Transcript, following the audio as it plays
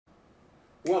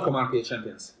Welcome RPA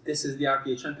Champions. This is the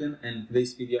RPA Champion, and in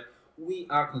today's video we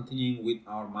are continuing with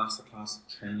our masterclass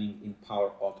training in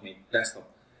Power Automate Desktop.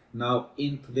 Now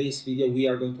in today's video we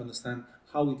are going to understand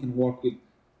how we can work with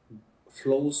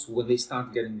flows when they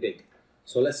start getting big.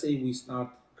 So let's say we start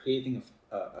creating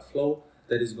a flow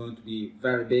that is going to be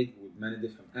very big with many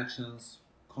different actions,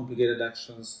 complicated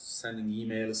actions, sending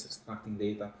emails, extracting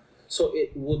data. So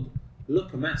it would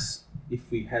look a mess if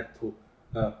we had to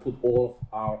put all of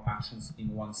our actions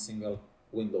in one single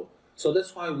window. So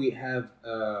that's why we have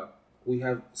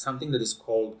something that is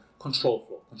called control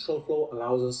flow. Control flow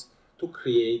allows us to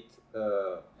create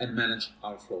and manage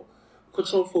our flow.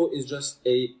 Control flow is just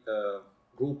a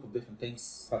group of different things,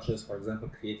 such as, for example,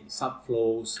 creating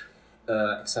subflows,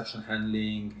 exception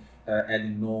handling,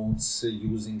 adding nodes,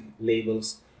 using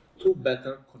labels to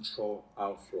better control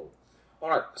our flow. All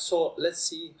right, so let's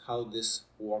see how this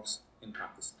works in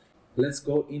practice. Let's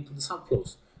go into the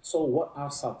subflows. So what are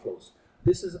subflows?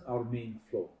 This is our main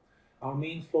flow. Our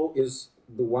main flow is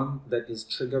the one that is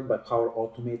triggered by Power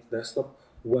Automate Desktop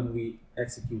when we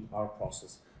execute our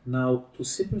process. Now, to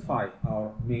simplify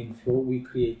our main flow, we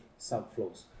create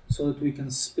subflows so that we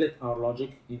can split our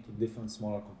logic into different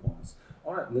smaller components.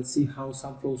 All right, let's see how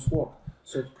subflows work.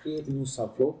 So to create a new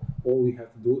subflow, all we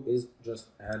have to do is just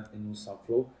add a new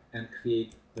subflow and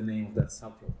create the name of that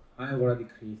subflow. I have already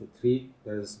created 3,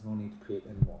 there is no need to create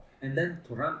any more. And then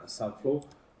to run a subflow,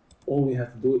 all we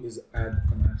have to do is add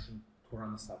an action to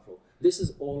run a subflow. This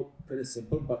is all pretty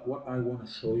simple, but what I want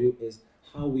to show you is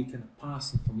how we can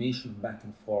pass information back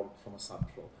and forth from a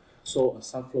subflow. So a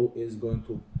subflow is going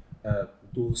to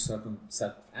do a certain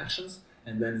set of actions,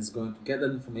 and then it's going to get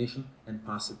that information and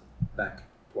pass it back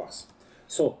to us.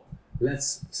 So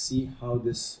let's see how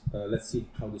this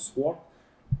works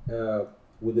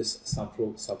with this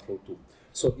subflow 2.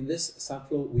 So in this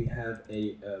subflow we have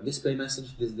a display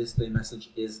message. This display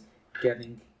message is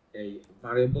getting a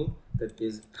variable that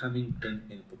is coming in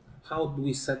input. How do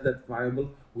we set that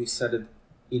variable? We set it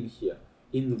in here.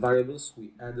 In the variables we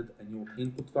added a new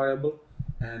input variable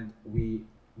and we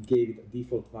gave it a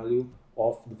default value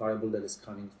of the variable that is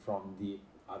coming from the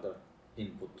other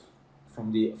input,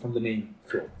 from the main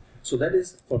flow. So that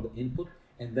is for the input,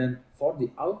 and then for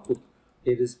the output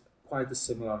it is quite a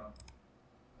similar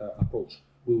approach.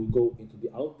 We will go into the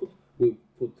output, we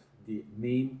put the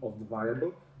name of the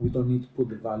variable. We don't need to put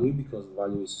the value because the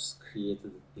value is just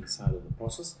created inside of the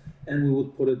process, and we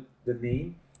would put the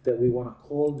name that we want to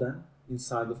call then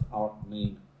inside of our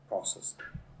main process.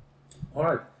 All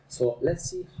right, so let's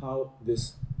see how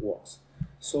this works.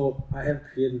 So I have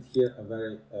created here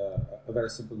a very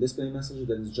simple display message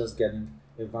that is just getting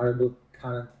a variable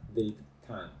current date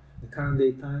time. The current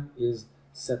date time is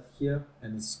set here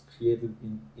and it's created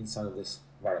inside of this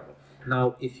variable.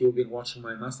 Now, if you've been watching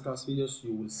my masterclass videos,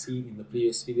 you will see in the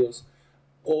previous videos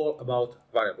all about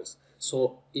variables.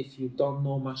 So if you don't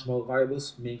know much about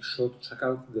variables, make sure to check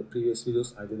out the previous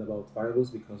videos I did about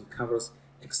variables, because it covers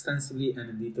extensively and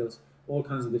in details all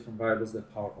kinds of different variables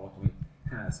that Power Automate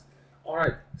has. All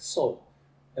right, so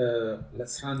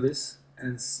let's run this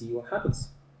and see what happens.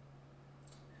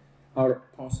 Our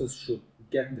process should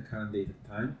get the current date and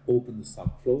time, open the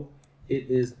subflow. It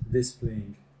is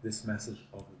displaying this message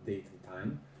of the date and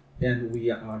time, and we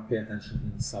are paying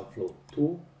attention in subflow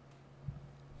 2.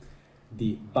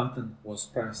 The button was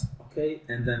pressed OK,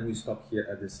 and then we stop here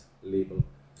at this label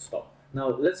stop. Now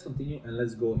let's continue and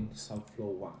let's go into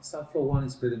subflow 1. Subflow 1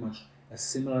 is pretty much a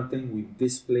similar thing. We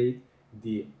display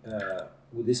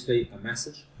a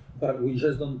message, but we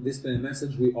just don't display a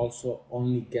message, we also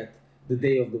only get the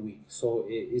day of the week. So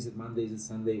is it Monday, is it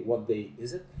Sunday, what day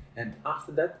is it? And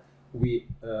after that we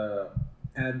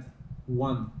add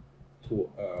one to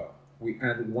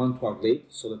our date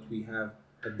so that we have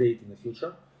a date in the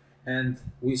future, and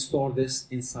we store this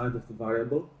inside of the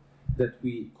variable that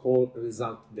we call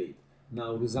result date.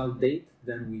 Now result date,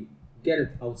 then we get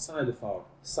it outside of our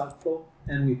subflow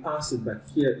and we pass it back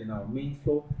here in our main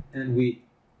flow and we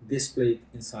display it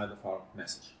inside of our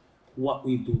message. What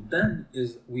we do then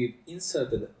is we've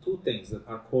inserted 2 things that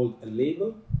are called a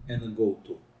label and a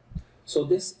go-to. So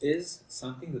this is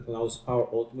something that allows Power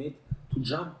Automate to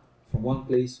jump from one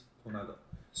place to another.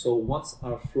 So once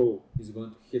our flow is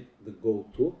going to hit the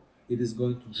go-to, it is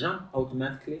going to jump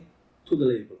automatically to the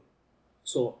label.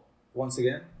 So once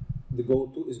again, the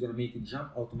go-to is going to make it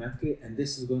jump automatically, and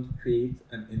this is going to create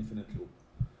an infinite loop.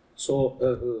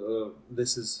 So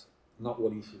this is not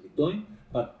what you should be doing,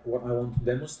 but what I want to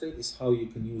demonstrate is how you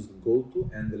can use the go-to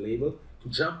and the label to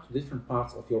jump to different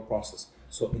parts of your process.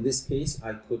 So in this case,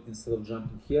 I could, instead of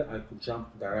jumping here, I could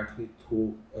jump directly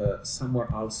to somewhere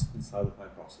else inside of my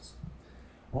process.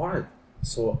 All right,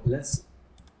 so let's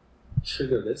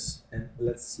trigger this and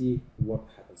let's see what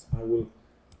happens. I will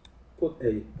put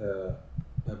a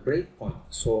breakpoint.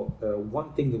 So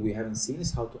one thing that we haven't seen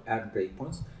is how to add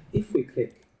breakpoints. If we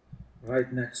click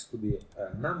right next to the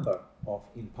number of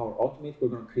in Power Automate, we're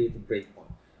going to create a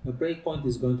breakpoint. A breakpoint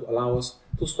is going to allow us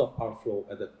to stop our flow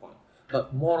at that point.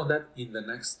 But more on that in the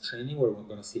next training where we're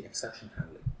going to see exception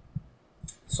handling.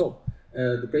 So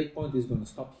the breakpoint is going to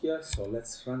stop here. So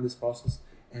let's run this process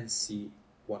and see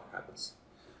what happens.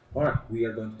 All right, we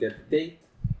are going to get the date.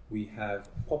 We have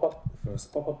pop-up, the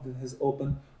first pop-up that has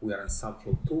opened. We are in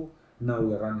Subflow 2. Now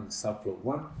we're running Subflow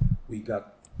 1. We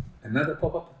got another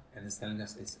pop-up and it's telling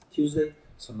us it's Tuesday.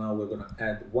 So now we're going to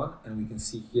add 1 and we can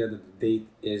see here that the date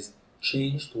is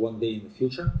changed 1 day in the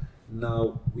future.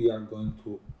 Now we are going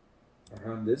to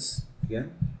run this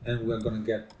again and we're going to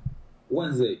get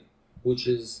Wednesday, which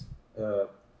is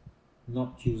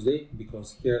not Tuesday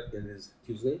because here it is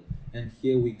Tuesday, and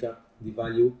here we got the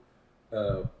value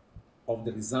of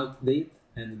the result date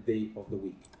and the day of the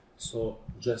week. So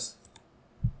just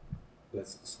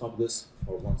let's stop this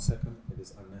for 1 second. It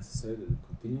is unnecessary that it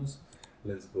continues.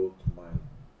 Let's go to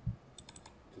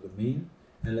the main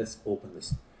and let's open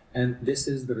this. And this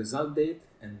is the result date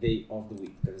and day of the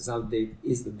week. The result date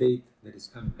is the date that is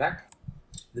coming back.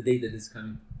 The date that is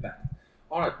coming back.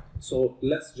 All right, so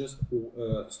let's just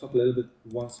stop a little bit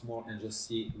once more and just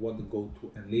see what the go-to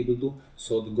and label do.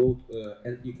 So the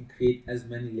and you can create as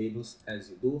many labels as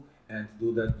you do, and to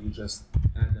do that you just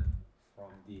add them from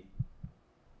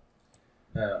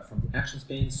the actions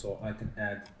pane. So I can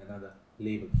add another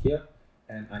label here,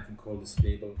 and I can call this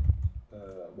label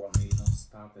well, maybe not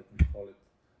start. I can call it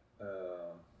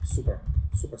super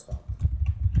start.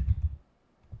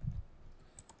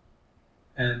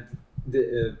 And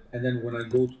then when I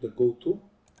go to the go-to,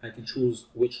 I can choose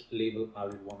which label I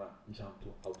would want to jump to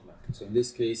automatically. So in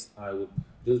this case, I would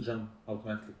just jump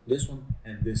automatically to this one,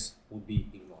 and this would be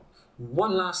ignored.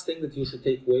 One last thing that you should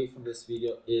take away from this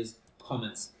video is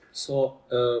comments. So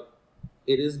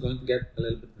it is going to get a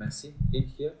little bit messy in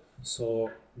here.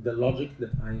 So the logic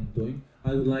that I am doing,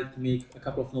 I would like to make a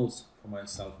couple of notes for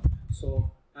myself.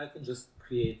 So I can just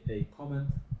create a comment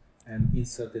and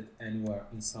insert it anywhere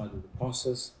inside of the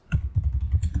process.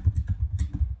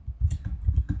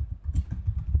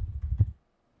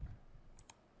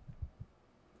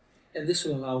 And this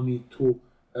will allow me to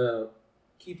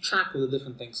keep track of the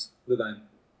different things that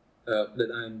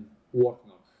I'm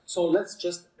working on. So let's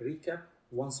just recap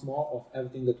once more of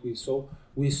everything that we saw.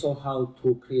 We saw how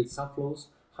to create subflows,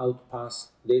 how to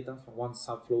pass data from one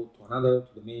subflow to another,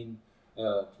 to the main,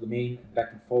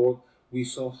 back and forward. We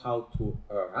saw how to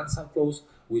run subflows.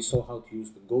 We saw how to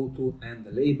use the go-to and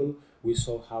the label. We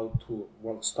saw how to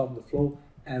stop the flow,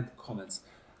 add comments.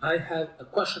 I have a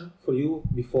question for you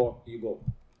before you go.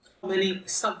 How many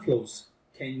subflows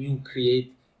can you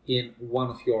create in one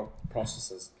of your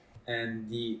processes? And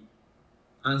the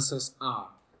answers are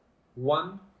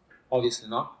 1, obviously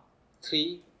not,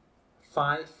 3,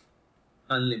 5,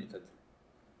 unlimited.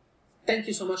 Thank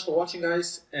you so much for watching,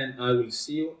 guys, and I will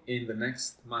see you in the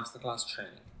next masterclass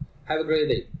training. Have a great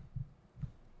day.